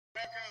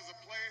America is a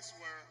place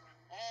where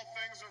all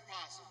things are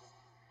possible.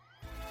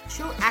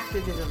 True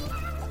activism.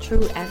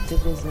 True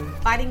activism.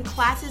 Fighting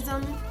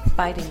classism.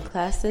 Fighting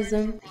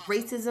classism.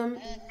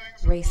 Racism.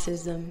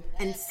 Racism.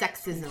 And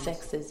sexism.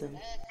 Sexism.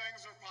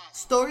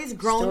 Stories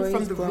grown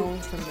from the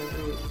root.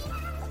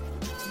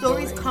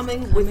 Stories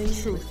coming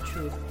with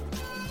truth.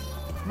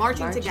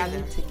 Marching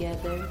together.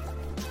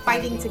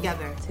 Fighting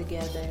together.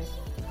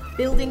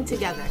 Building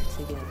together.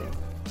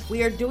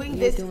 We are doing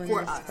this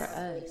for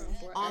us.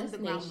 On the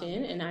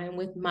Nation, and I am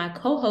with my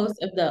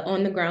co-host of the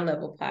On the Ground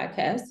Level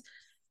podcast.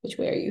 Which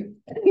way are you?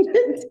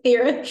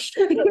 Tara.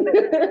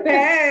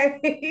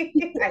 Hey,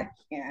 I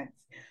can't.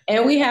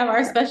 And we have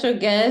our special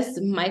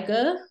guest,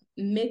 Micah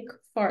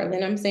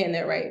McFarland. I'm saying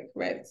that right,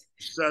 correct?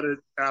 Said it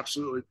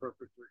absolutely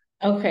perfectly.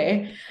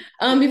 Okay.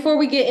 Before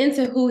we get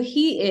into who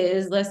he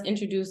is, let's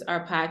introduce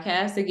our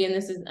podcast. Again,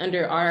 this is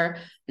under our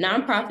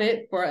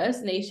nonprofit, For Us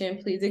Nation.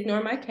 Please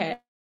ignore my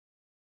cat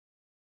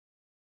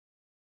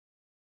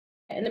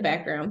in the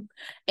background.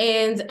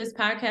 And this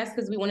podcast,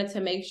 because we wanted to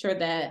make sure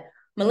that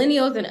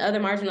millennials and other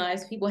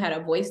marginalized people had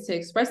a voice to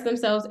express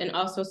themselves, and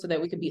also so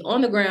that we could be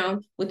on the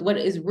ground with what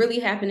is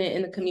really happening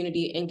in the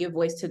community and give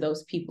voice to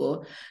those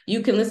people. You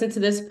can listen to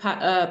this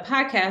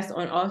podcast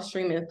on all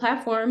streaming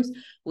platforms.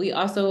 We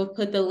also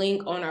put the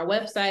link on our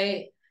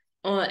website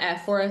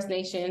at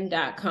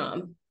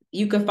forusnation.com.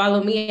 You can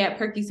follow me at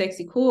Perky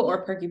Sexy Cool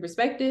or Perky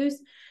Perspectives,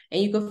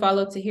 and you can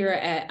follow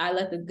Tahira at I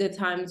Let the Good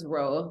Times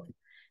Roll.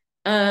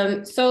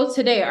 So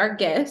today our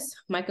guest,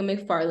 Micah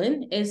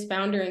McFarland, is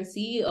founder and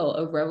CEO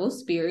of Revel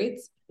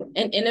Spirits,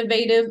 an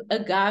innovative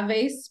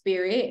agave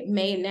spirit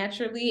made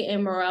naturally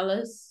in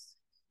Morelos,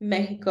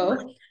 Mexico.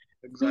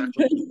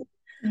 Exactly.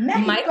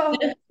 Mexico.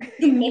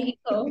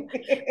 Mexico.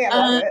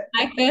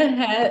 Micah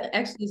has,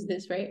 actually is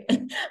this right?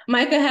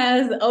 Micah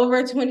has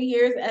over 20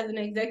 years as an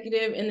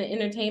executive in the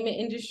entertainment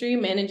industry,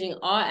 managing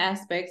all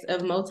aspects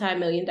of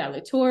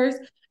multi-million-dollar tours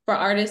for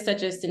artists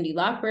such as Cyndi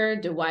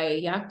Lauper, Dwyer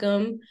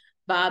Yoakam,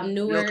 Bob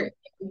Newhart,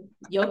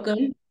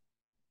 Yoakum.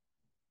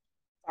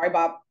 Sorry,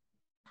 Bob.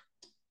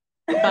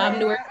 Bob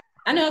Newhart.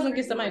 I know I was gonna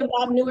get somebody.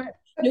 Bob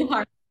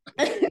Newhart,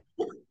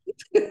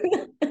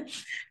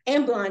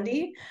 and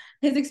Blondie.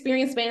 His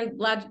experience spans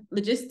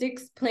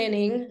logistics,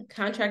 planning,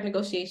 contract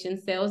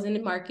negotiations, sales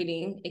and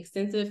marketing,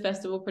 extensive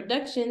festival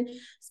production,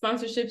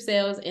 sponsorship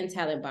sales, and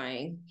talent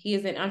buying. He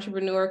is an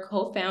entrepreneur,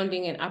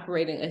 co-founding and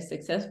operating a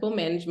successful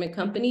management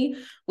company,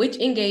 which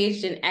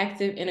engaged in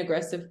active and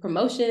aggressive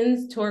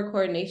promotions, tour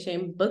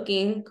coordination,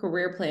 booking,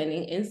 career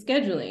planning, and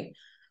scheduling.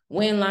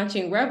 When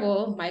launching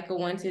Revel, Micah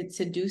wanted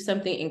to do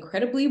something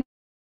incredibly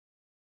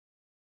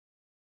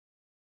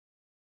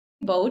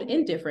bold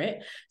and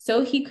different,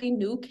 so he created a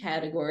new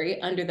category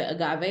under the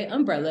agave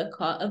umbrella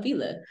called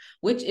Avila,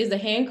 which is a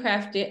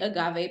handcrafted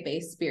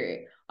agave-based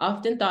spirit,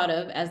 often thought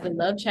of as the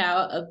love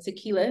child of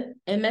tequila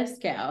and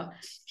mezcal.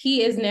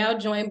 He is now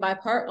joined by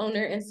part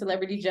owner and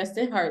celebrity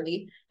Justin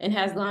Hartley and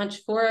has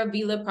launched 4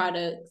 Avila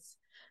products: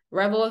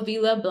 Revel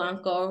Avila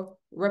Blanco,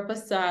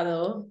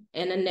 Reposado,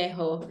 and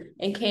Anejo,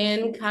 and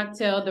canned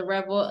cocktail the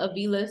Revel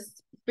Avila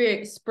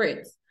Spirit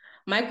Spritz.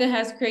 Micah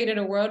has created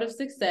a world of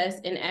success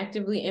and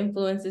actively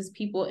influences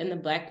people in the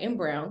Black and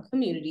Brown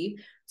community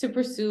to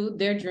pursue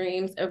their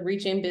dreams of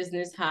reaching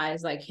business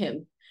highs like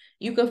him.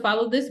 You can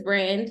follow this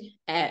brand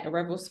at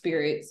Revel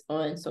Spirits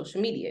on social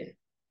media.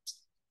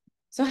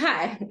 So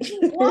hi.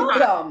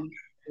 Welcome.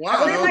 Wow.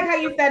 I really like how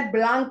you said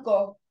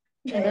Blanco.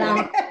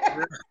 Blanco.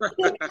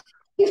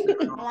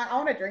 I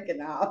want to drink it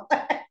now.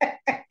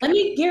 Let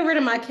me get rid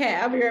of my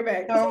cat. I'll be right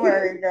back. Don't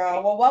worry,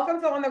 girl. Well,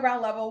 welcome to On the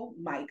Ground Level,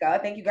 Micah.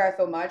 Thank you guys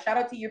so much. Shout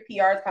out to your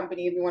PR's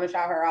company if you want to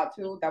shout her out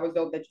too. That was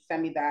dope that you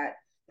sent me that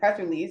press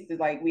release. Is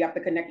like we have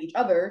to connect each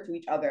other to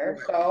each other.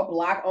 So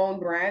Black-owned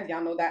brands,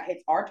 y'all know that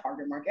hits our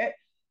target market.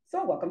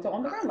 So welcome to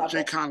On the Ground Level.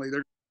 Jay Conley.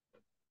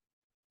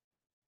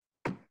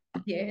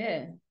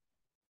 Yeah.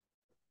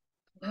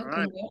 All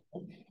right.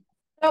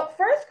 So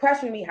first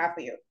question we have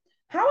for you.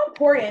 How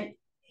important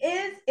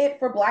is it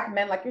for Black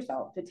men like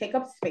yourself to take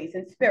up space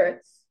in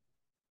spirits?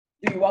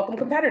 Do you welcome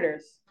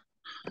competitors?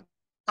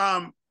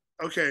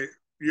 Okay.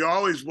 You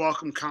always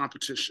welcome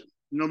competition,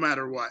 no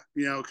matter what,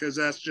 because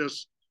that's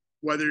just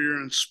whether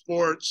you're in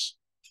sports,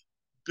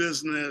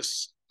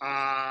 business,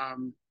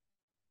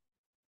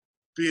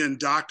 being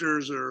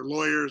doctors or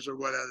lawyers or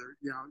whatever,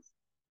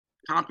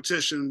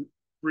 competition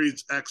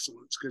breeds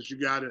excellence because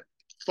you got to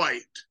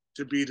fight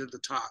to be to the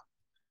top.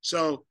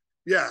 So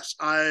yes,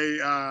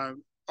 I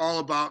all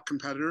about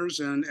competitors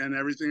and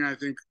everything. I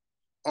think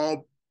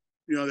all,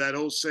 that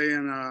old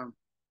saying,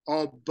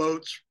 all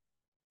boats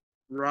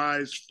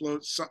rise,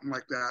 float, something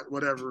like that,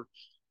 whatever,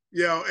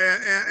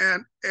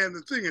 and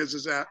the thing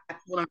is that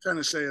what I'm trying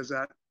to say is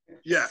that,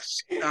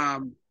 yes.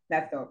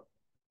 That's dope.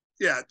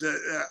 Yeah.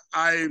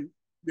 I,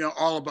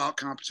 all about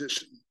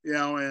competition,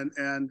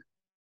 and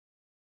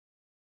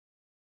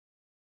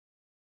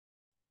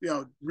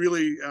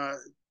really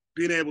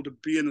being able to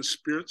be in the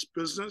spirits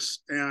business.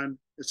 And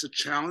it's a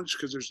challenge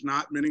because there's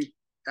not many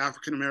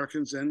African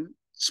Americans in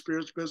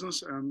spirits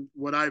business. And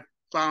what I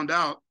found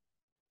out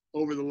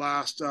over the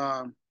last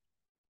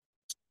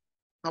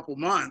couple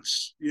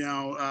months, is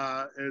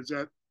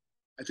that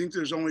I think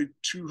there's only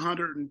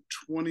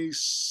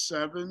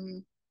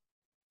 227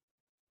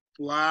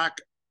 Black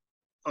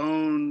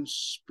owned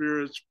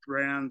spirits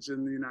brands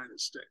in the United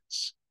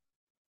States.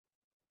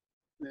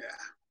 Yeah.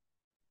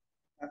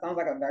 That sounds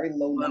like a very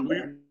low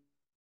number.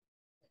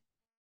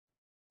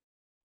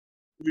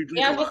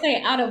 Yeah, I was gonna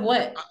say, out of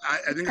what?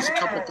 I think it's a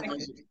couple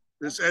thousand.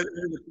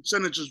 The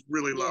percentage is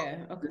really low.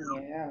 Yeah. Okay.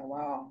 Yeah.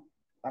 Wow.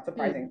 That's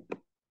surprising.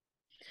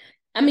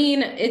 I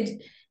mean,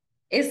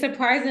 it's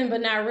surprising,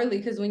 but not really,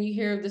 because when you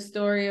hear the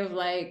story of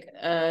like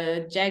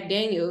Jack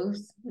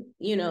Daniels,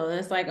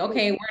 it's like,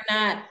 okay,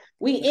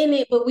 we in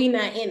it, but we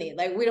not in it.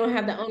 Like, we don't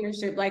have the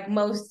ownership. Like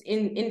most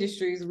in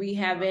industries, we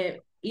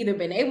haven't either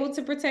been able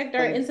to protect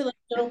our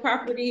intellectual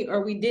property,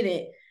 or we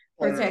didn't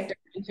protect our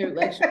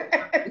intellectual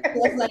property.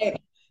 So it's like,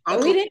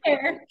 we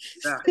there.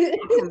 Yeah.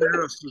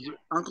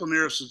 Uncle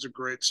Nearest is a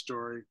great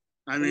story.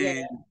 I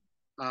mean,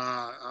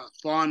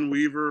 Fawn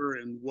Weaver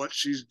and what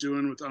she's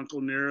doing with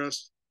Uncle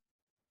Nearest.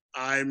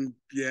 I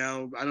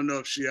don't know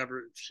if she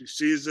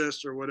sees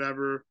this or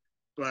whatever,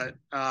 but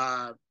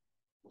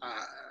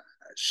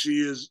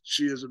she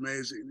is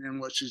amazing in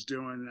what she's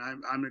doing.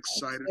 I'm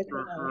excited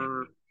for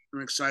her.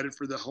 I'm excited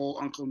for the whole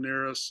Uncle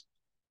Nearest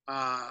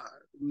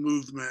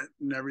movement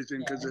and everything,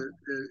 because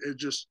it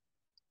just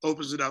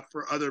opens it up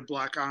for other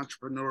Black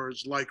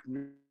entrepreneurs like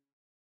me.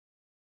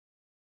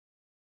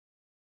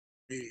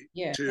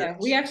 Yeah,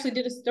 we actually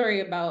did a story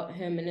about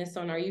him, and it's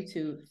on our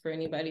YouTube for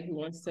anybody who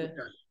wants to. Okay.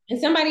 And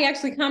somebody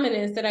actually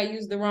commented and said I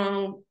used the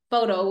wrong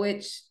photo,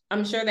 which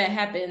I'm sure that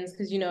happens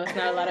because it's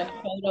not a lot of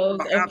photos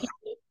of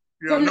people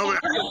from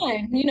that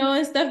time,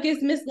 and stuff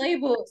gets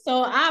mislabeled.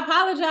 So I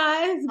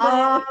apologize.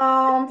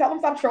 But... tell them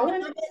stop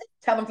trolling.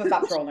 Tell them to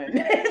stop trolling.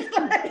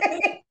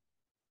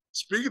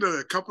 Speaking of,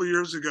 a couple of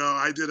years ago,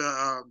 I did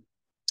it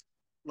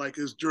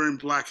was during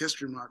Black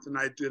History Month, and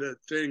I did a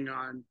thing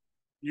on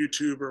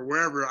YouTube or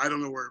wherever, I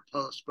don't know where it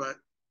posts, but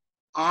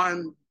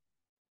on,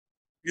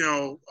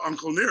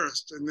 Uncle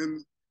Nearest. And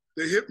then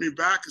they hit me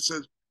back and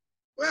said,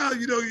 well,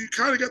 you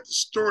kind of got the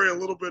story a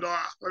little bit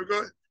off. I'm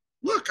going,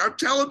 look, I'm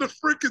telling the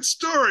freaking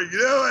story,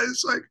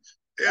 It's like,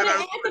 and I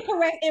have the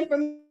correct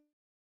information,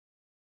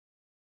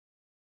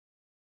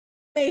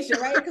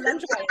 right? Because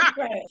I'm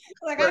trying.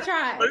 Like, I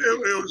tried.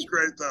 It was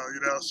great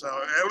though, so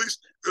at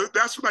least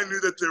that's when I knew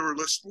that they were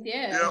listening.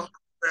 Yeah.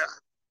 Yeah.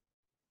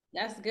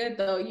 That's good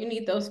though. You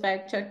need those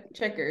fact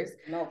checkers.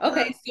 No,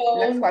 okay, so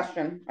next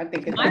question. I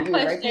think it's my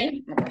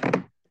question.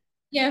 Right?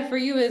 Yeah, for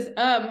you is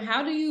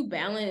how do you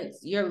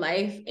balance your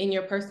life and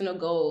your personal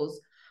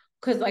goals?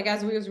 Because like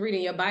as we was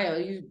reading your bio,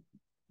 you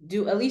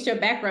do, at least your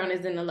background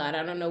is in a lot.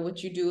 I don't know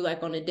what you do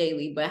like on a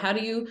daily, but how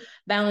do you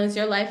balance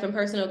your life and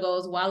personal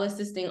goals while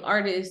assisting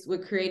artists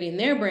with creating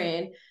their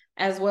brand,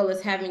 as well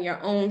as having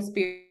your own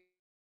spirit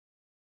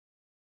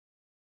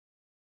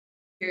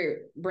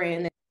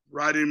brand?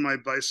 Riding my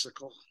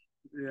bicycle.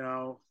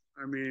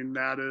 I mean,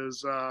 that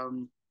is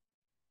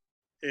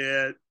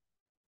it.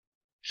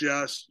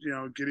 Just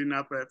getting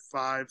up at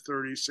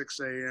 5:30, 6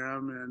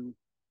 a.m. and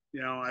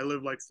I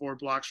live like 4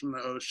 blocks from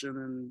the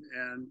ocean,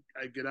 and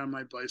I get on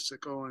my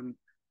bicycle, and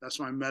that's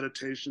my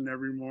meditation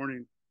every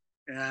morning.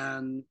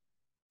 And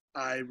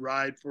I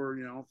ride for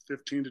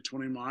 15 to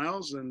 20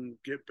 miles and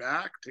get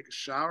back, take a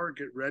shower,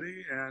 get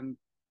ready, and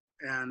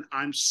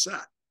I'm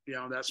set.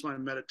 That's my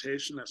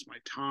meditation. That's my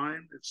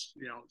time. It's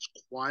it's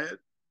quiet.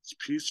 It's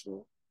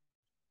peaceful.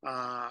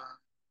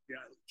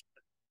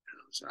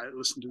 So I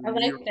listen to. I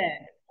like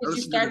that. Did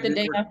you start the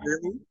day off?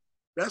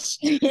 That's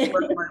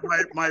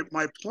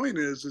my point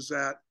is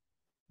that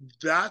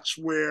that's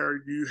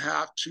where you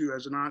have to,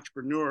 as an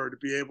entrepreneur, to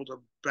be able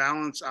to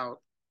balance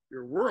out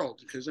your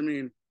world. Because I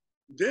mean,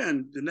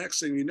 then the next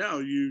thing you know,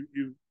 you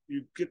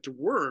get to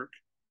work,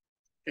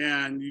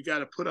 and you got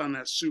to put on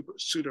that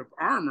suit of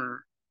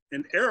armor,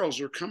 and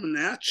arrows are coming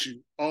at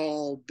you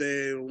all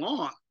day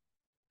long,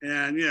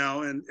 and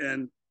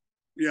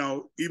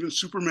even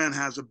Superman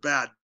has a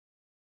bad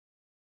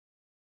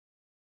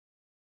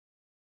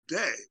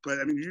day, but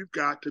I mean, you've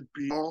got to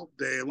be all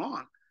day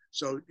long.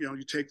 So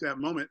you take that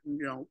moment, and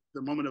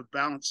the moment of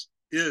balance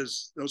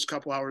is those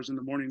couple hours in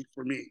the morning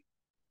for me,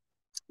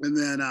 and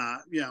then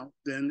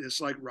then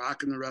it's like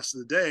rocking the rest of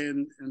the day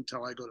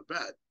until I go to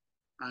bed.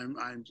 I'm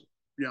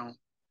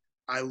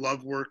I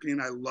love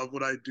working. I love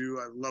what I do.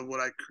 I love what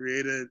I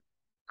created.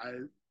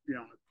 I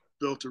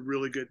built a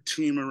really good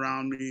team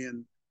around me,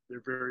 and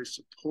they're very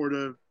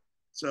supportive.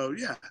 So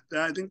yeah,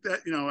 I think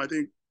that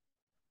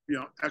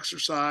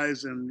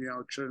exercise and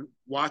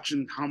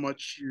watching how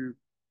much you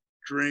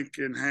drink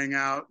and hang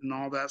out and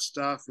all that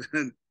stuff,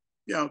 and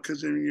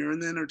because you're in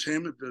the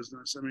entertainment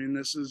business. I mean,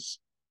 this is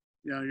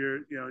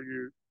you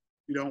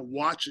don't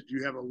watch it.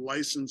 You have a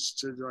license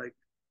to like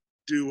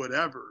do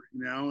whatever,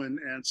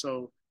 and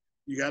so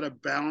you got to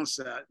balance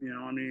that.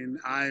 I mean,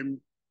 I'm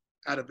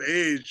at an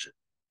age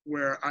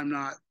where I'm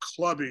not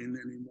clubbing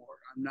anymore.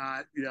 I'm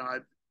not.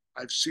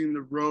 I've seen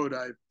the road.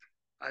 I've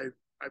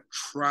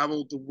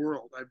traveled the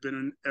world. I've been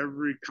in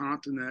every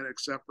continent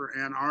except for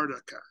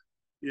Antarctica.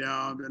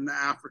 I've been to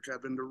Africa.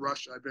 I've been to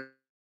Russia. I've been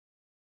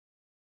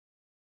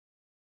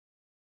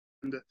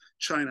into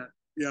China,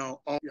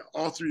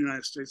 all through the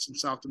United States and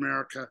South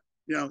America,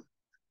 and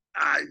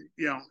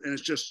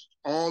it's just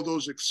all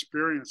those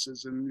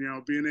experiences and,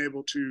 being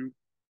able to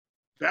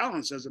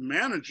balance as a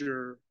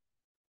manager,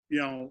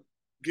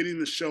 getting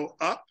the show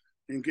up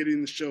and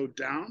getting the show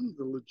down,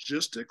 the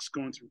logistics,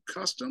 going through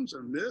customs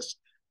and this,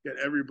 get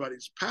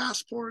everybody's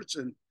passports.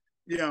 And,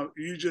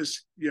 you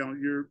just,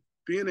 you're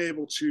being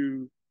able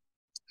to,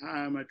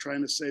 how am I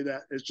trying to say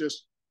that? It's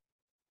just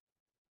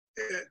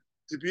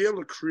to be able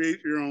to create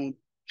your own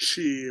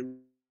chi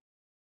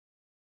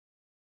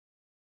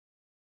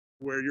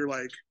where you're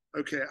like,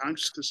 okay, I'm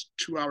just this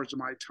 2 hours of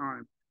my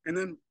time. And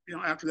then,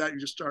 after that, you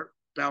just start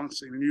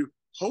balancing and you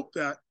hope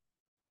that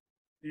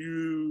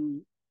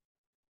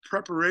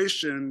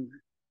preparation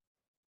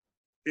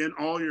in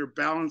all your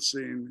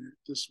balancing,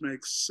 this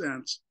makes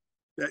sense,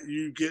 that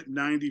you get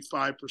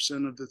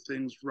 95% of the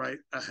things right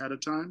ahead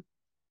of time.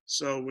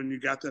 So when you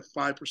got that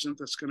 5%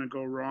 that's going to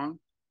go wrong,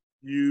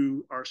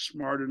 you are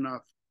smart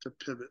enough to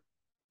pivot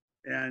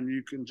and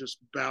you can just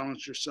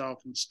balance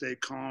yourself and stay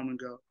calm and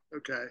go,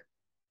 okay,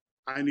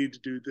 I need to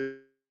do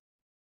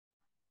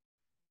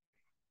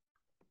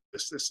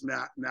this, and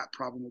that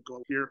problem will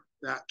go here,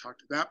 talk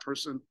to that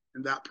person,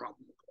 and that problem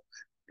will go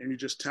away. And you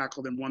just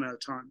tackle them one at a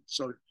time.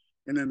 So,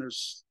 and then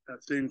there's a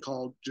thing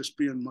called just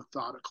being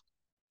methodical.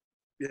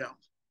 Yeah.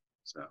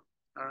 So,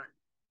 all right.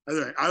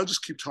 Anyway, I'll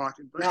just keep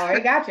talking. No, I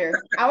got you.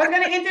 I was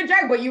going to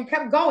interject, but you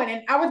kept going,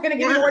 and I was going to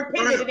give you the word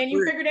pivot, and then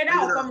you figured it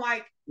out. So I'm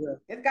like,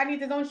 this guy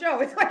needs his own show.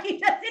 It's like he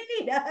doesn't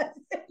need us.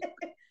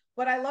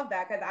 But I love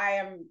that because I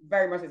am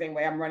very much the same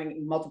way. I'm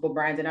running multiple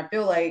brands, and I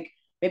feel like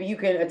maybe you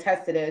can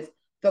attest to this.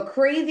 The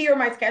crazier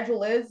my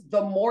schedule is,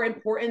 the more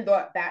important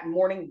that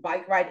morning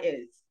bike ride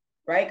is,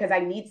 right? Because I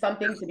need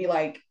something to be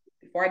like,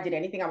 before I did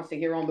anything, I would sit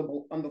here on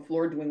the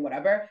floor doing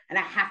whatever, and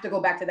I have to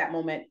go back to that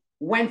moment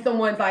when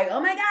someone's like, oh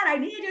my God, I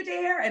need you to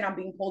hear, and I'm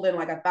being pulled in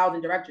like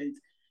 1,000 directions.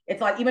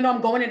 It's like, even though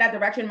I'm going in that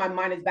direction, my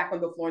mind is back on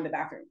the floor in the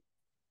bathroom.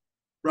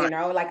 Right.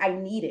 Like I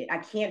need it. I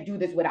can't do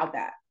this without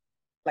that.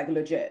 Like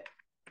legit.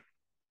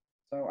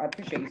 So I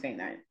appreciate you saying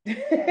that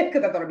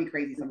because I thought it'd be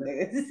crazy some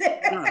days.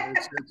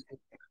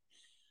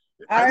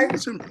 I think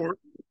it's important,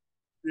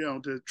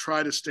 to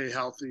try to stay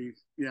healthy,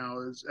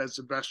 as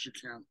the best you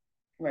can.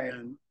 Right.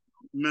 And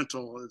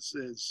mental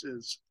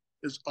is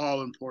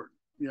all important.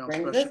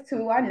 Brings us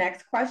to our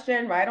next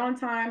question, right on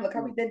time. Look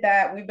how we did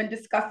that. We've been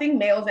discussing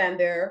males and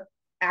their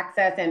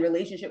access and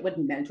relationship with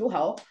mental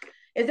health.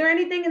 Is there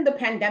anything in the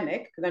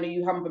pandemic, because I know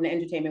you come from the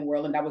entertainment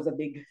world and that was a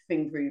big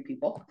thing for you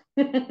people.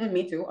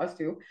 Me too, us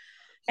too.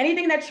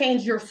 Anything that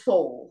changed your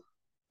soul?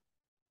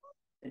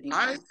 In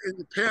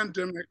the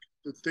pandemic,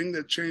 the thing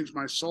that changed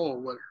my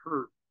soul, what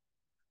hurt,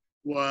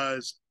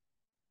 was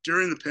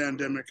during the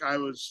pandemic, I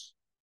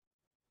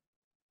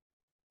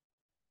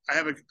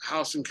have a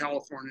house in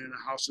California and a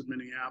house in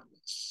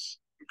Minneapolis.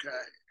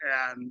 Okay.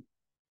 And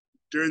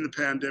during the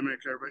pandemic,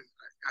 I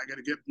got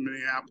to get to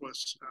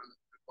Minneapolis. My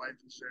wife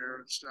is there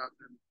and stuff.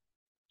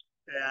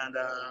 And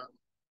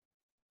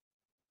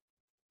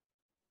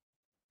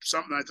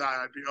something I thought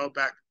I'd be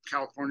back in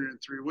California in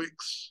 3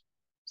 weeks.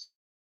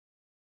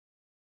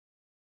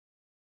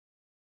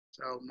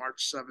 So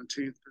March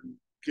 17th and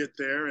get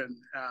there. And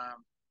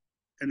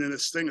then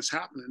this thing is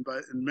happening,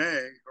 but in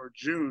May or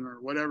June or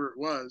whatever it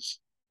was,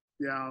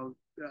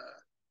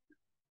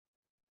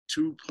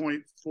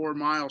 2.4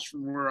 miles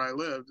from where I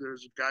live,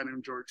 there's a guy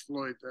named George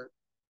Floyd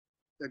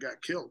that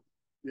got killed,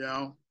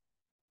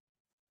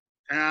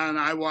 and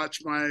I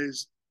watched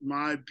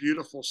my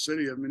beautiful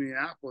city of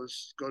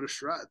Minneapolis go to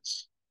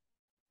shreds.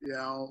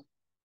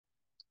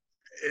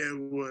 It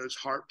was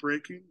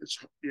heartbreaking. It's,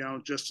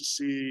 just to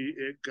see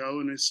it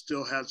go, and it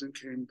still hasn't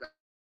came back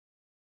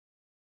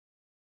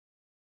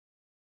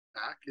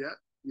yet.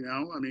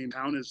 I mean,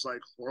 town is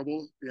like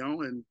horrible,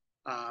 and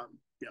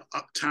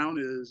uptown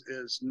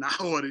is not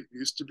what it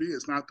used to be.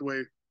 It's not the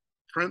way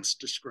Prince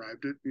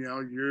described it,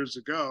 years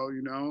ago,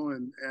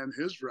 and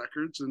his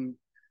records. And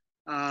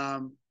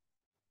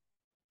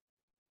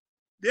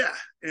yeah,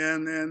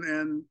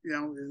 and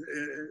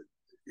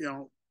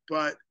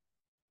but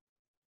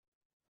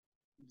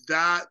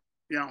that,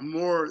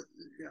 more,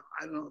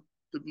 I don't know,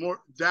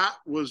 that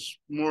was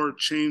more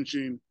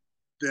changing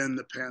than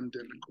the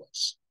pandemic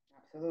was.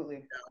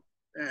 Absolutely.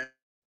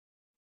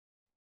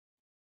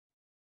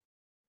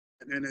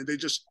 And they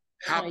just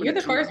happen. You're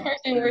the first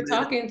person we're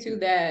talking to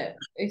that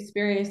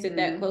experienced it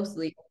that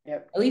closely.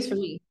 Yep. At least for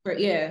me.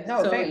 Yeah.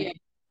 No, so, same. Yeah.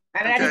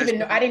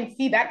 And I didn't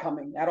see that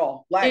coming at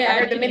all. Like I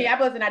heard the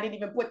Minneapolis, and I didn't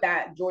even put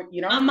that,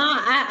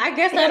 I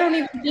guess I don't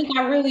even think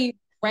I really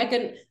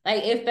reckon.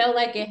 Like it felt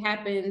like it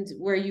happened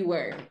where you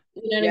were.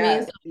 You know what I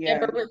mean? So I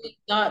never really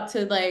thought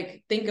to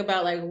think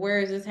about where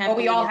is this happening.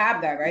 Well, we all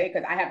have that, right?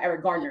 Because I have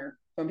Eric Gardner.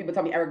 So when people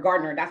tell me Eric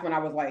Gardner, that's when I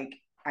was like,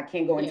 I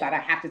can't go inside. I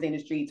have to stay in the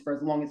streets for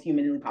as long as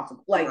humanly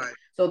possible.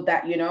 So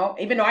that,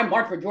 even though I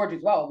marched for George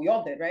as well, we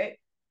all did, right?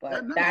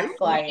 But that's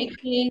Rodney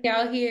King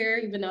out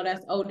here, even though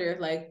that's older.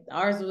 Like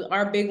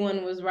our big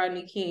one was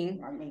Rodney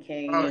King. Rodney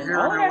King. Oh, here in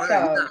LA.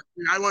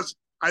 Yeah.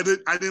 I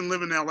didn't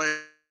live in LA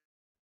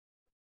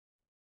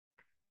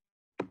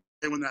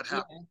when that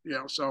happened,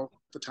 so at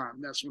the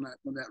time, that's when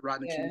that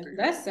Rodney King thing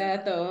that's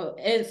sad though.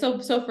 And so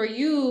for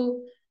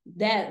you,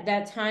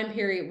 that time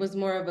period was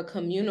more of a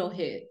communal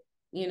hit,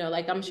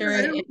 like I'm sure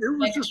it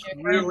was just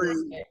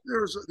really,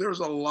 there's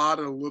a lot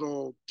of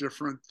little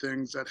different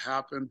things that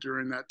happened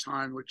during that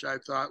time, which I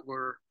thought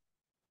were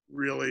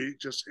really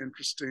just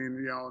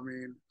interesting.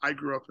 I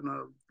grew up in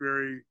a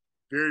very,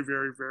 very,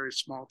 very, very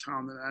small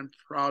town that I'm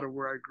proud of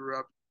where I grew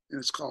up, and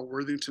it's called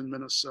Worthington,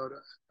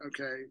 Minnesota.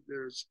 Okay.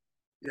 There's,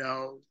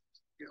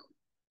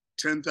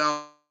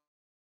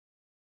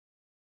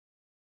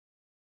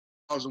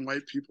 10,000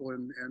 white people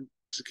and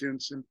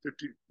Mexicans and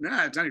 50,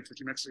 not even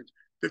 50 Mexicans,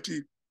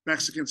 50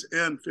 Mexicans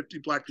and 50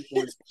 black people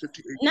and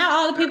 58. Not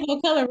all the people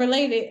of color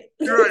related.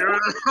 Right.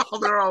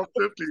 They're all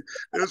 50.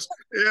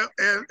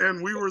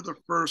 And we were the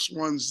first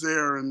ones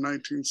there in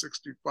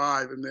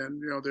 1965. And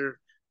then, there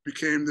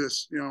became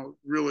this,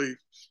 really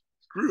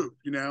group,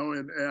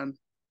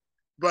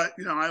 but,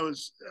 I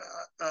was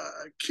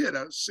a kid.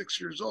 I was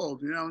 6 years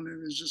old, and it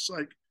was just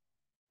like,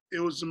 it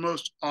was the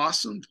most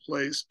awesome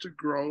place to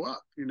grow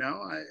up.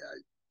 I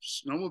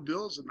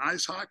snowmobiles and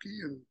ice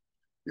hockey and,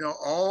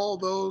 all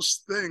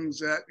those things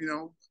that,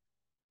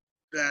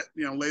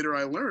 later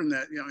I learned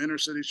that, inner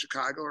city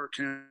Chicago or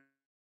Kansas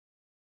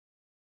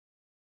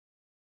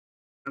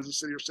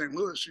City or St.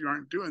 Louis, you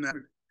aren't doing that.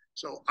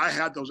 So I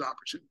had those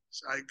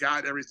opportunities. I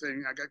got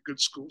everything. I got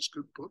good schools,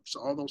 good books,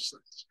 all those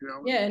things,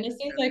 Yeah. And it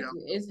seems like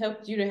it's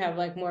helped you to have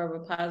like more of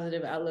a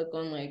positive outlook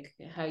on like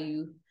how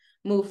you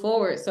move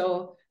forward.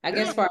 So I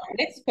guess for our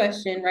next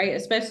question, right,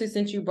 especially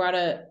since you brought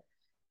up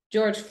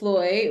George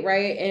Floyd,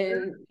 right?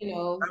 And,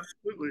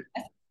 absolutely.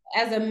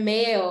 As a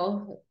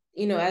male,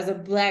 as a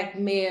Black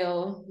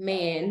male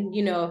man,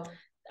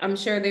 I'm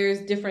sure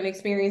there's different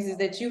experiences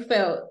that you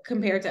felt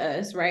compared to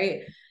us,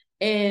 right?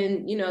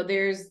 And,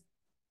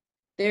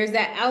 there's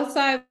that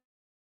outside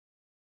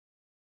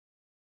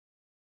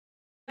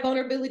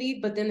vulnerability,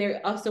 but then there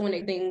also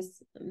when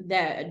things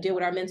that deal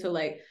with our mental,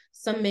 like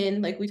some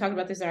men, like we talked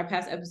about this in our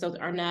past episodes,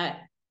 are not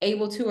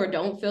able to or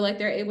don't feel like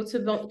they're able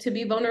to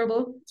be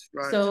vulnerable.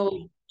 Right.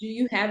 So do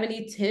you have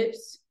any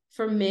tips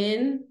for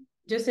men,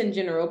 just in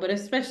general, but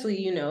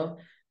especially,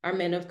 our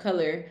men of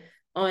color,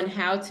 on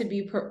how to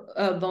be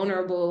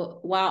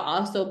vulnerable while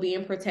also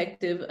being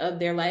protective of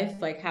their life,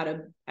 like how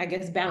to, I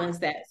guess, balance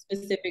that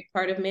specific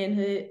part of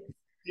manhood?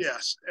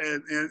 Yes.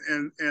 And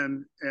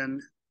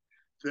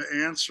the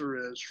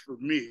answer is, for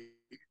me,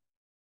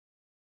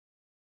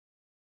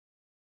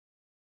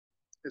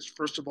 is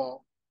first of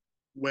all,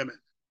 women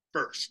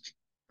first.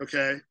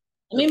 Okay.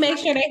 Let me make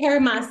sure they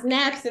heard my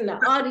snaps in the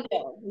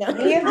audio. No.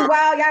 Me as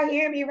well. Y'all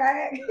hear me,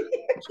 right?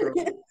 So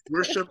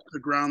worship the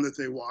ground that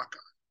they walk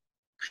on,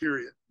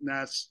 period. And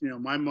that's,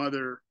 my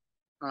mother,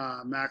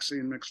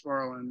 Maxine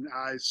McFarland,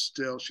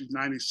 she's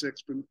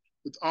 96, but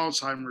with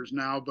Alzheimer's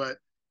now, but,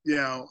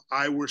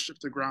 I worship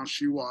the ground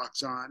she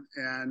walks on.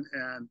 And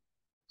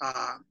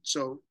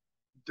so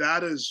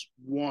that is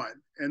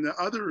one. And the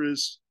other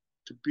is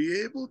to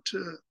be able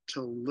to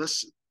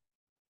listen,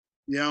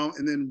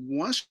 and then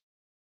once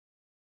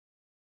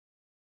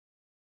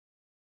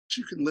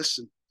you can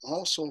listen,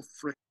 also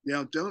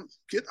don't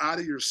get out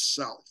of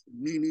yourself,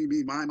 me,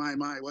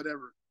 my,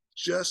 whatever,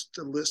 just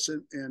to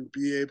listen and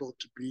be able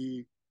to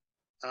be,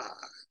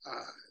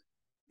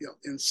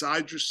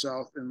 inside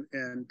yourself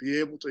and be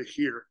able to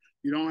hear.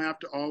 You don't have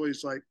to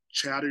always like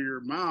chatter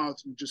your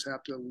mouth. You just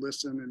have to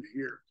listen and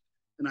hear.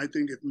 And I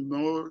think if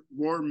more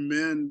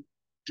men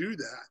do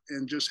that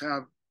and just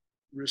have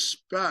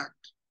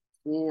respect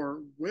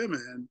for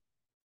women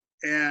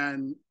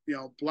and,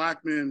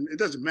 Black men, it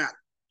doesn't matter,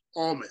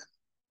 all men,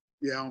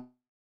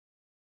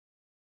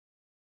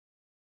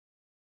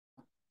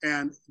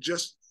 and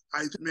just,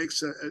 it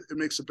makes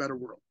a better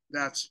world.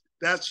 That's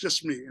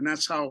just me. And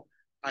that's how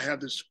I have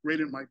this great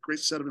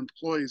set of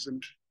employees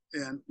and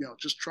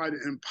just try to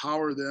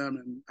empower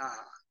them and,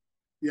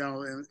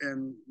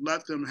 and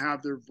let them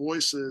have their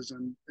voices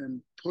and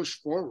push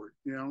forward,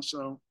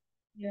 so.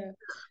 Yeah.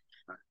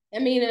 I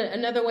mean,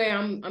 another way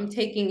I'm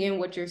taking in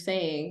what you're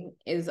saying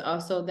is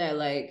also that,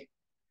 like,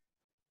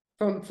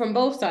 from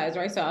both sides,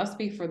 right? So I'll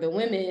speak for the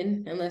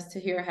women, unless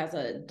Tahira has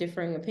a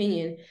differing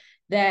opinion,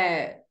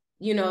 that,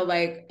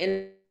 like,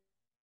 in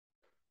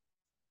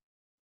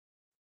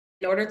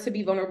order to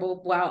be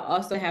vulnerable while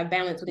also have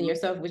balance within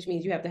yourself, which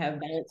means you have to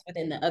have balance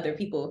within the other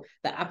people,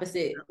 the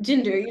opposite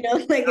gender,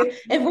 like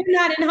if we're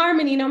not in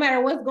harmony, no matter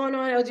what's going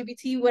on,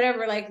 LGBT,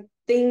 whatever, like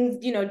things,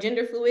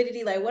 gender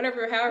fluidity, like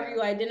whatever, however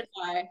you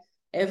identify,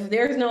 if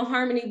there's no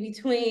harmony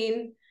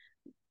between,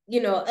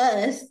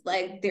 us,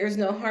 like there's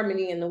no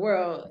harmony in the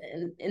world.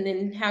 And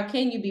then how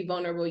can you be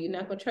vulnerable? You're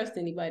not going to trust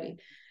anybody.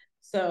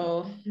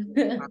 So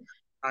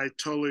I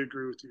totally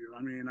agree with you.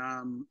 I mean,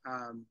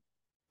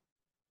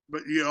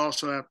 but you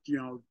also have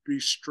to, be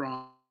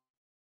strong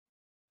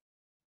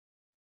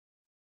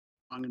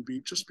and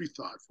be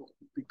thoughtful,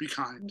 be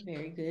kind.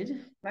 Very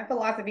good. My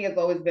philosophy has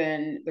always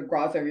been,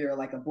 regardless if you're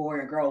like a boy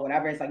or girl,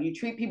 whatever, it's like you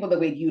treat people the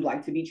way you'd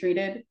like to be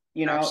treated.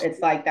 Absolutely. It's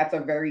like that's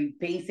a very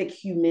basic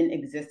human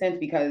existence,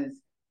 because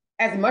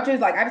as much as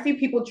like I've seen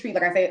people treat,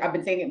 like I say, I've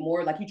been saying it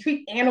more, like you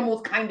treat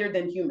animals kinder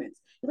than humans.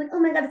 You're like, oh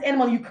my God, this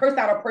animal, you curse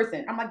out a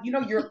person. I'm like, you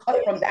know, you're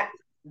cut from that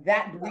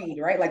breed,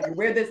 right? Like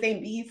we're the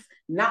same beast,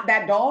 not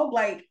that dog.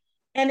 Like,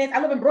 and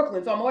I live in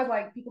Brooklyn, so I'm always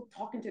like, people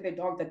talking to their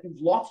dogs like you've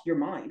lost your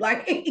mind.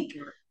 Like,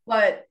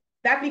 but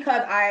that's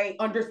because I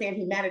understand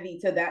humanity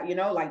to that, you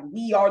know, like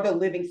we are the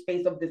living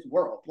space of this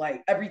world.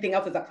 Like everything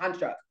else is a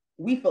construct.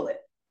 We feel it,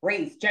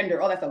 race,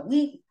 gender, all that stuff.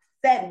 We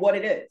said what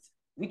it is.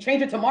 We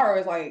change it tomorrow.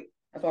 It's like,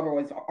 that's why we're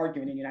always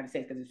arguing in the United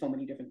States because there's so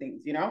many different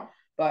things, you know?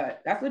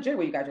 But that's legit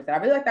what you guys just said. I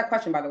really like that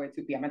question, by the way,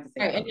 too, P. I meant to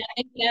say right, and I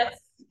think that's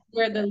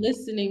where the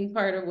listening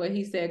part of what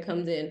he said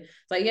comes in. It's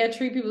like, yeah,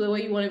 treat people the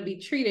way you want to be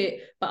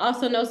treated, but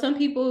also know some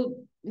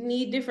people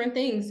need different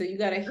things. So you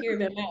got to hear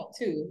them out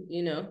too,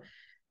 you know?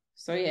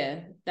 So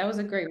yeah, that was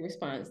a great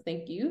response.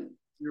 Thank you.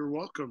 You're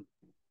welcome.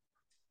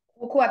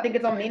 Cool. I think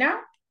it's on me now.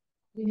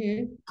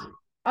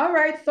 All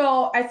right.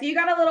 So I see you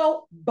got a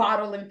little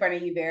bottle in front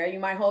of you there. You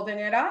mind holding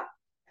it up?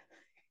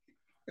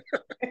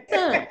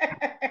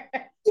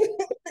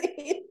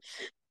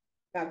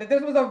 Now, if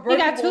this was a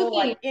virtual,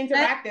 like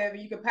interactive, and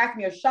you could pass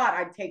me a shot,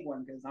 I'd take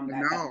one because I'm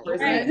that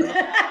person.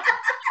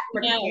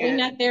 Yeah, we're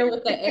not there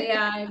with the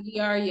AI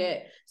VR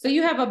yet. So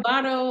you have a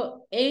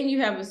bottle and you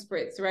have a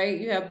spritz, right?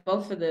 You have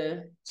both of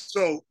the.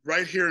 So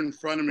right here in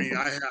front of me,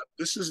 I have,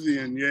 this is the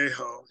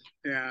Añejo,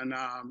 and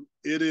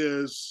it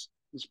is,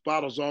 this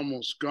bottle's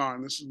almost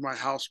gone. This is my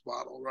house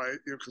bottle, right?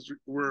 Because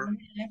we're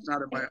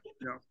not at my,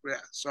 you know, yeah.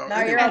 So no,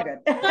 anyway, you're all good.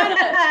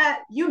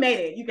 You made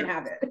it. You can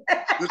have it.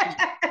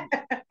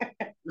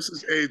 This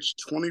is age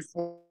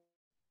 24.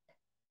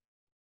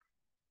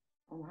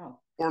 Oh, wow.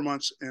 4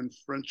 months in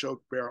French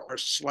oak barrel, are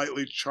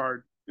slightly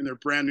charred, and they're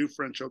brand new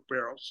French oak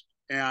barrels.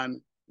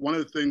 And one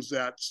of the things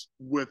that's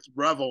with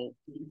Revel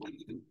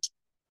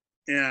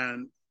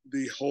and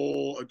the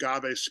whole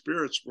agave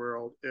spirits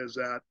world is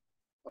that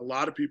a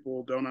lot of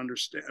people don't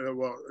understand,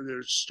 well,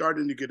 they're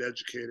starting to get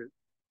educated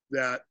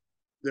that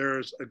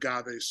there's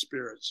agave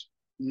spirits,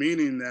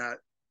 meaning that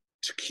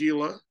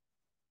tequila,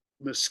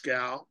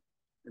 mezcal,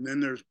 and then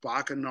there's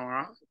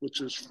Bacanora,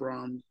 which is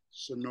from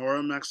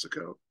Sonora,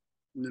 Mexico.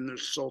 And then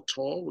there's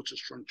Sotol, which is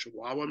from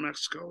Chihuahua,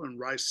 Mexico, and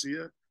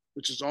Raicilla,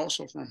 which is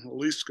also from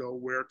Jalisco,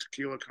 where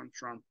tequila comes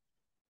from.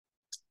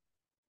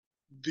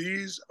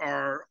 These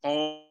are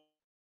all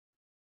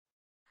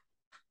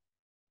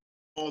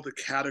the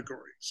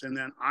categories. And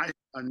then I have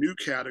a new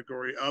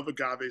category of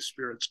agave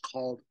spirits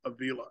called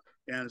Avila,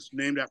 and it's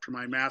named after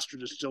my master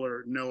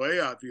distiller, Noe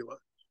Avila.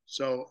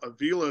 So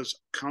Avilas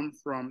come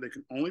from, they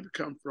can only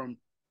come from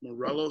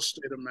Morelos,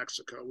 state of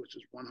Mexico, which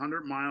is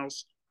 100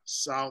 miles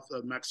south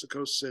of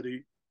Mexico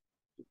City,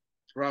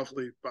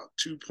 roughly about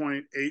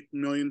 2.8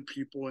 million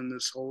people in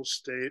this whole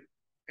state.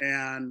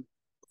 And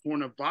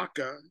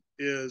Cuernavaca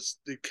is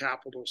the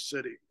capital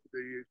city,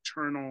 the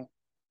eternal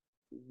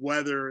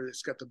weather.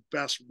 It's got the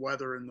best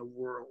weather in the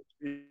world.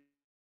 You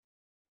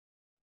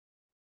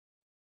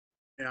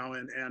know,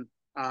 and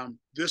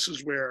this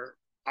is where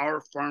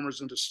our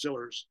farmers and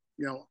distillers,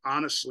 you know,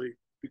 honestly,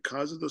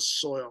 because of the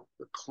soil,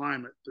 the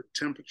climate, the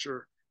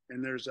temperature,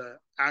 and there's an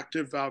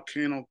active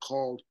volcano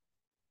called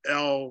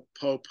El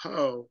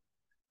Popo.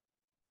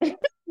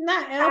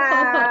 Not El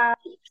Popo.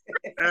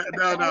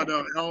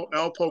 No,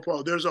 El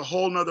Popo. There's a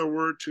whole nother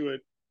word to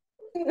it.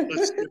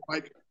 Let's see if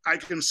I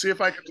can see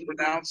if I can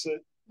pronounce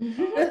it.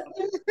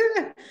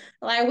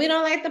 Like, we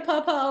don't like the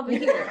Popo over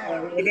here.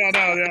 No.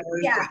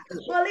 Yeah.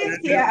 Well, it's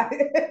yeah.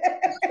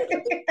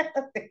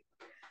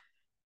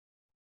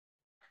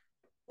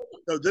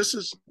 So this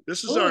is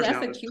Ooh, our.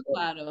 That's a cute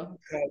bottle.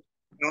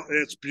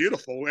 It's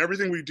beautiful.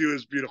 Everything we do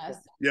is beautiful.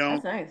 Yes. You know,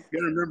 that's nice. You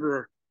gotta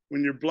remember,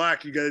 when you're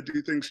Black, you got to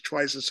do things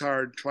twice as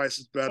hard, twice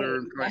as better,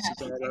 and twice as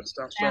all that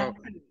stuff. So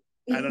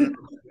I don't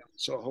know.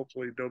 So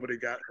hopefully nobody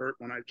got hurt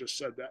when I just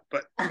said that.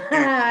 But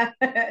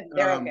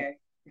they're okay.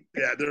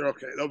 Yeah, they're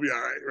okay. They'll be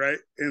all right, right?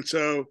 And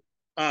so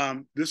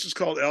this is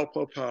called El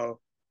Popo,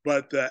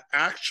 but the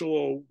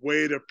actual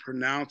way to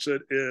pronounce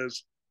it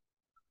is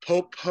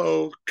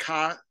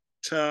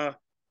Popocatépetl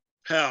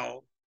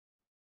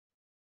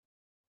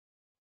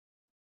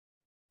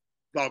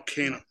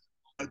volcano.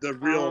 The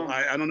real,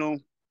 I don't know.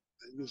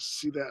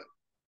 See that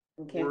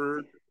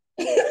word?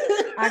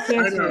 I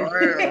can't do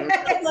it.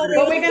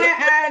 But we're gonna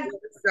add.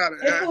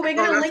 We're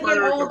gonna link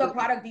in all the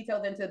product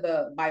details into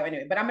the bio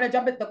anyway. But I'm gonna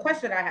jump at the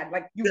question I had.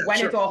 Like you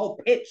went into a whole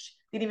pitch,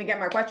 didn't even get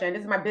my question.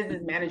 This is my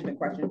business management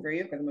question for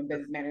you because I'm a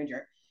business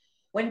manager.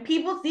 When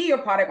people see your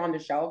product on the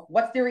shelf,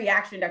 what's the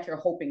reaction that you're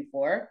hoping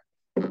for?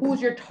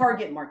 Who's your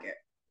target market?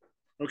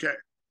 Okay,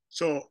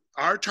 so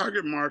our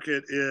target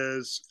market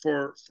is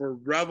for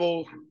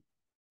Revel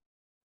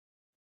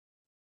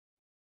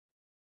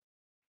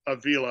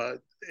Avila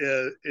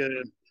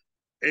in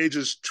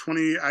ages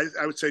 20,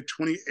 I would say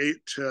 28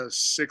 to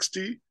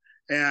 60,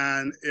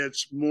 and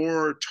it's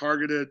more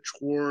targeted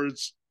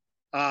towards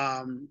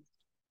higher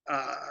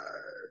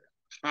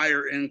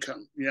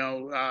income, you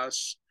know,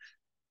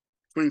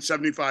 between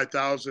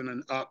 75,000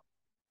 and up,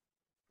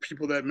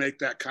 people that make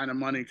that kind of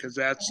money, because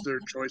that's their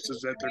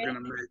choices that they're going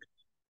to make.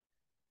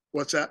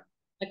 What's that?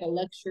 like a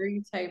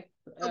luxury type.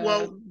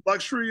 Well,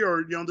 luxury,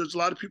 or there's a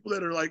lot of people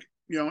that are like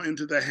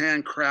into the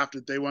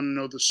handcrafted. They want to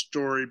know the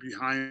story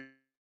behind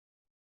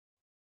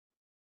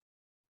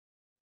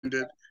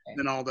it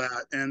and all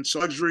that. And so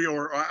luxury,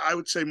 or I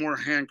would say more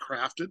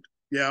handcrafted,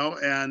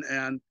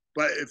 and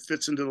but it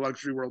fits into the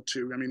luxury world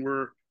too. I mean,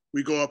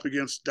 we go up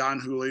against Don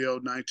Julio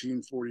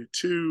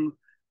 1942.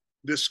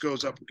 This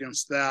goes up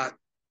against that.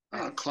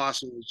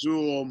 Clase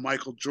Azul,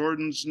 Michael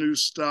Jordan's new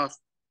stuff.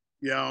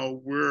 This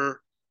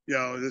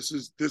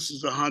is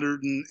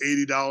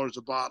 $180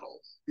 a bottle,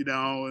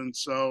 and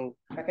so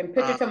I can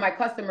pitch it to my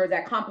customers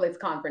at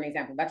ComplexCon, for an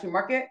example. That's your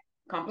market,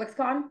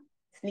 ComplexCon,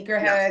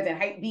 sneakerheads and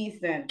hype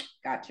beasts, and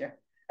gotcha.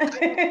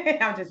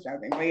 I'm just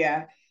joking, but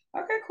yeah.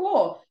 Okay,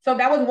 cool. So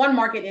that was one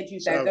market that you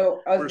said.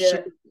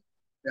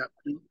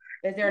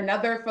 Is there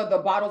another for the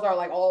bottles are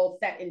like all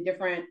set in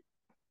different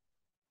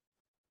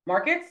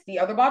markets? The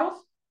other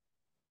bottles?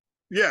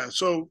 Yeah,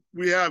 so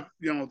we have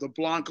the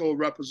Blanco,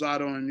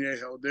 Reposado, and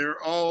Añejo.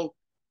 They're all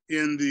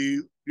in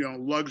the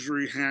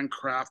luxury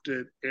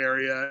handcrafted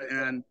area,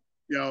 and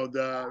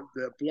the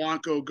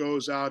Blanco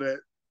goes out at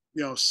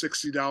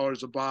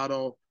 $60 a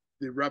bottle.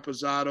 The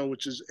Reposado,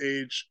 which is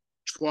aged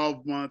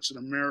 12 months in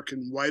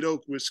American white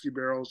oak whiskey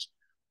barrels,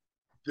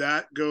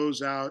 that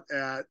goes out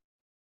at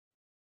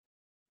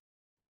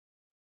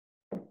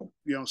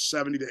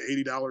 $70 to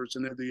 $80,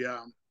 and then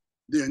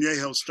the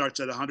Añejo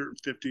starts at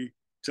 $150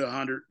 to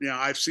 $100.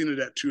 I've seen it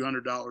at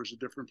 $200 at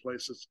different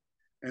places.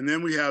 And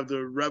then we have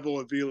the Rebel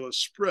Avila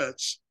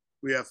Spritz.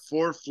 We have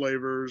 4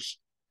 flavors,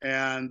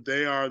 and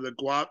they are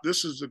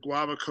this is the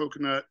guava,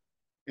 coconut,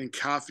 and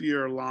coffee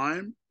or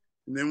lime.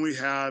 And then we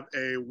have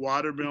a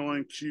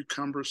watermelon,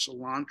 cucumber,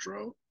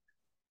 cilantro,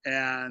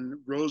 and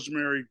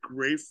rosemary,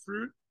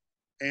 grapefruit,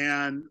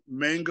 and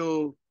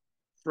mango,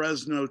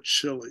 Fresno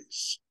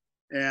chilies.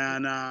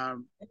 And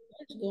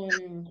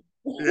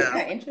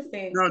yeah,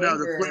 interesting. No,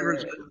 the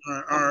flavors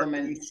are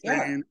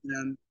insane.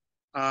 Yeah. And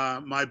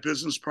my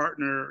business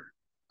partner,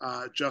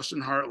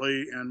 Justin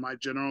Hartley, and my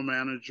general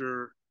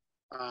manager,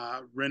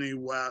 Rennie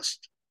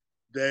West,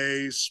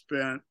 they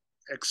spent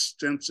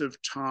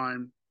extensive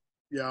time,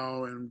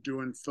 and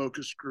doing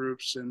focus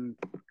groups and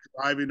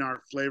driving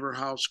our flavor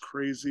house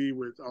crazy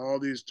with all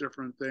these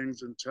different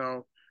things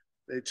until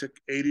they took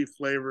 80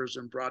 flavors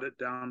and brought it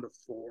down to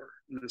 4.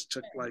 And this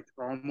took like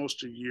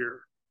almost a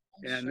year.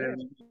 And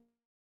then,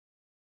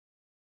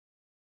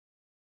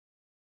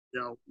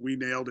 we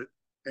nailed it.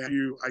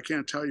 And I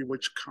can't tell you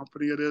which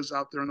company it is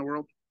out there in the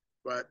world,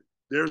 but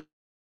they're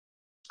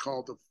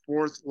called the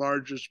 4th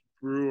largest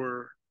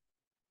brewer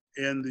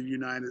in the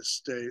United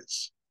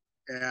States.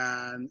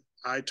 And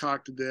I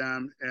talked to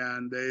them,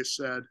 and they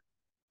said,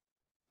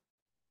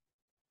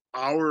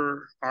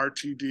 our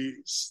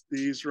RTDs,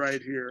 these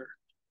right here,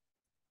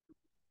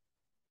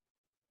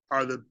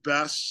 are the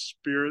best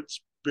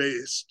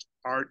spirits-based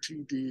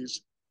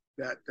RTDs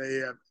that they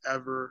have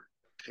ever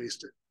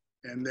tasted.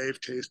 And they've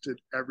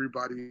tasted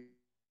everybody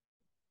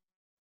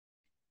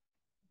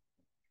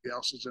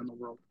else's in the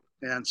world.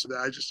 And so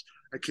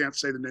I can't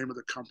say the name of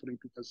the company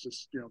because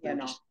just,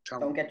 just tell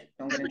don't get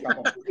in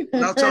trouble.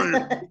 I'll tell you,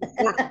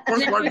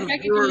 4th largest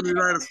brewer in the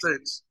United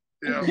States.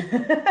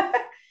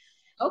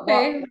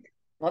 Okay.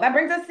 Well, that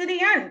brings us to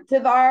the end,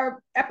 to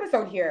our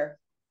episode here.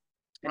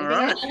 All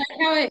right. I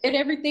like how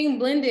everything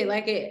blended.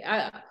 Like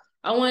I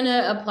want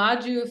to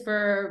applaud you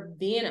for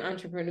being an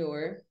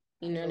entrepreneur.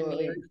 You know what I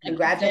mean?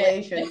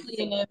 Congratulations.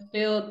 Especially in a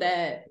field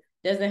that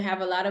doesn't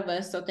have a lot of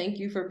us. So thank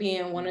you for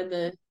being one of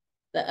the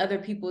other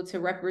people to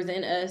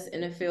represent us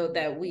in a field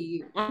that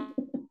we aren't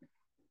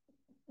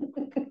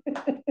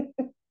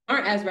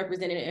as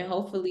represented, and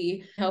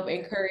hopefully help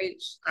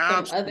encourage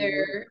some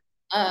other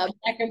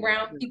Black and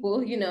brown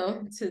people,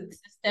 to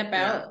step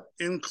out.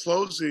 In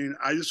closing,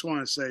 I just want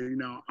to say,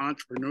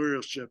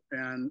 entrepreneurship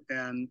and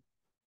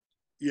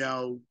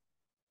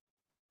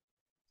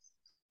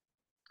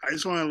I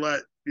just want to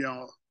let,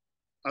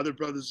 other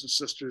brothers and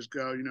sisters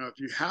go, if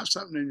you have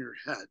something in your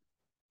head,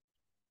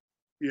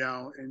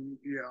 and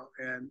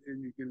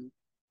you can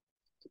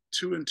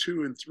 2 and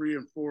 2 and 3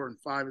 and 4 and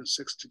 5 and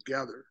 6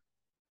 together,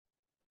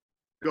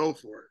 go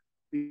for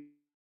it.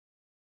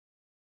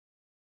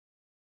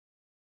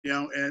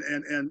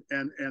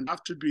 And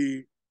have to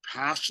be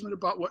passionate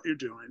about what you're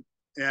doing.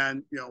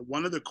 And,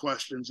 one of the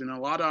questions, a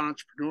lot of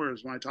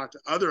entrepreneurs, when I talk to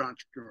other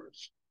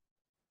entrepreneurs,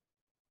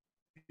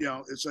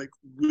 it's like,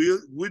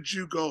 would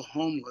you go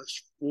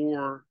homeless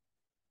for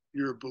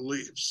your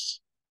beliefs?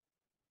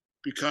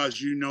 Because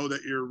you know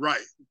that you're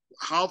right.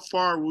 How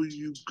far will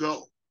you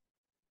go?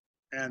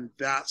 And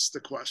that's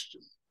the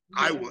question.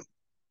 Yeah. I would.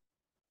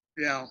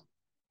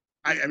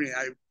 I mean,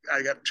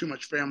 I got too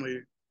much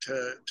family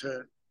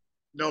to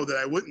know that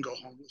I wouldn't go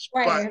homeless.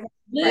 Right.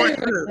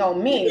 No,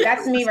 me.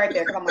 That's me right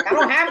there. Because I'm like, I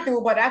don't have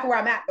to, but that's where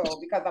I'm at though,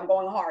 because I'm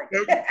going hard.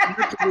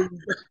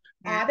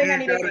 I think I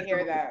needed to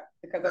hear that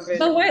because of it.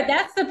 But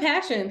that's the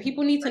passion.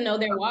 People need to know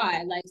their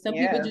why. Like some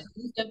people just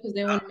do stuff because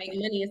they want to make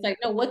money. It's like,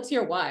 no, what's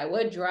your why?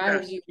 What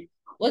drives you?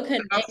 What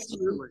connects you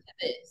to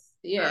this?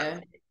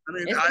 Yeah. I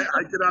mean,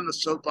 I get on the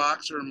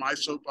soapbox or my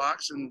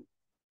soapbox and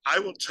I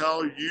will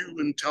tell you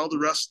and tell the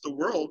rest of the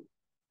world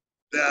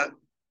that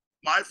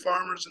my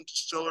farmers and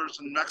distillers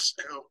in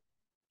Mexico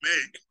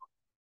make.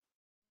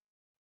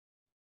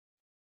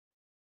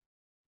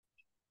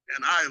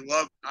 And I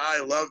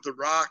love The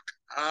Rock.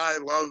 I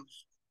love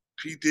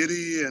P.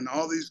 Diddy and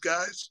all these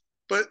guys.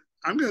 But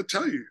I'm going to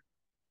tell you,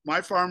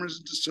 my farmers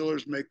and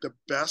distillers make the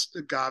best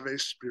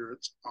agave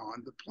spirits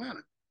on the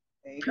planet.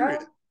 There you period.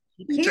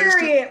 Go.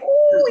 Period.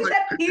 Ooh, we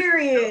said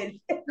period.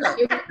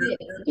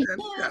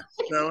 Yeah.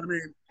 So I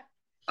mean,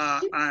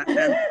 and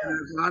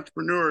as an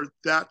entrepreneur,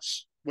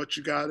 that's what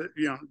you got to,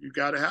 you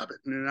got to have it.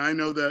 And I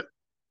know that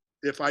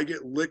if I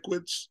get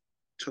liquids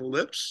to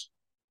lips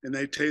and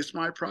they taste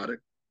my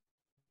product,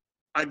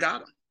 I got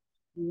them.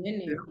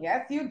 Yeah.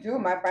 Yes, you do,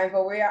 my friends.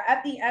 Well, we are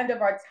at the end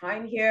of our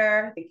time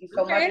here. Thank you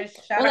so much.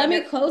 Let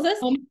me close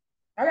us.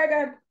 Okay,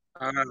 good.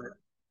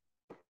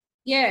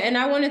 Yeah, and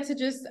I wanted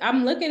to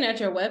I'm looking at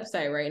your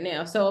website right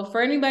now. So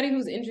for anybody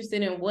who's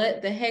interested in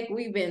what the heck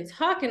we've been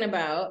talking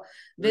about,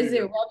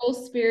 visit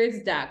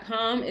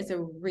rebelspirits.com. It's a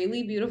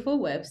really beautiful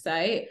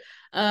website.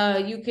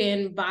 You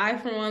can buy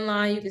from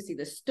online. You can see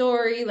the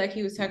story, like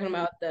he was talking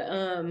about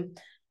the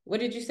what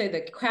did you say,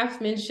 the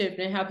craftsmanship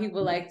and how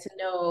people like to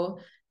know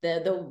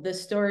the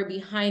story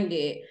behind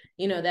it.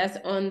 That's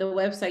on the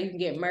website. You can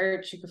get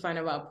merch, you can find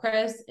out about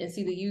press and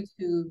see the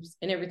YouTubes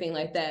and everything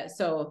like that.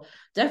 So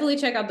definitely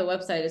check out the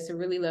website. It's a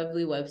really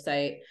lovely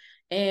website.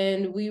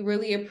 And we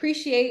really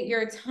appreciate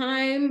your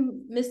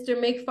time, Mr.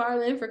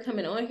 McFarland, for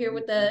coming on here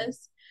with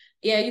us.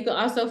 Yeah, you can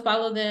also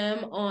follow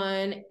them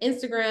on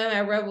Instagram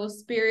at Rebel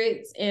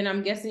Spirits. And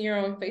I'm guessing you're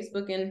on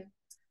Facebook and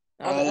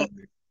all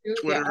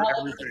Twitter,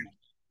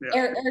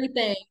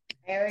 everything.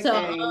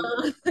 So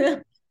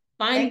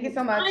thank you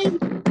so much.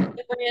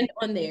 The brand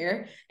on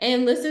there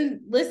and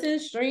listen,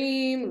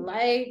 stream,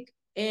 like,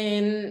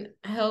 and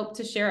help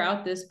to share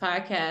out this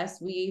podcast.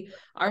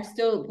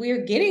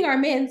 We're getting our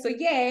men. So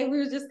yay, we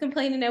were just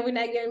complaining that we're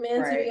not getting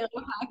men to be on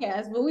the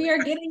podcast, but we are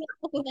getting it.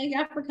 Thank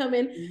y'all for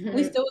coming. Mm-hmm.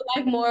 We still would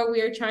like more.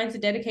 We are trying to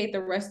dedicate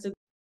the rest of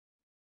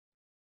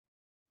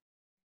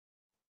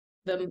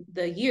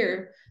the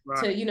year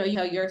to you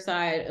tell your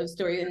side of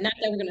story, and not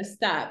that we're going to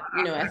stop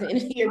at the end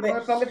of the year, but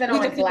we're focusing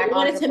on Black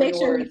wanted to make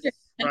sure we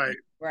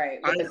right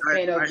with the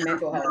spin of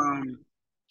mental health.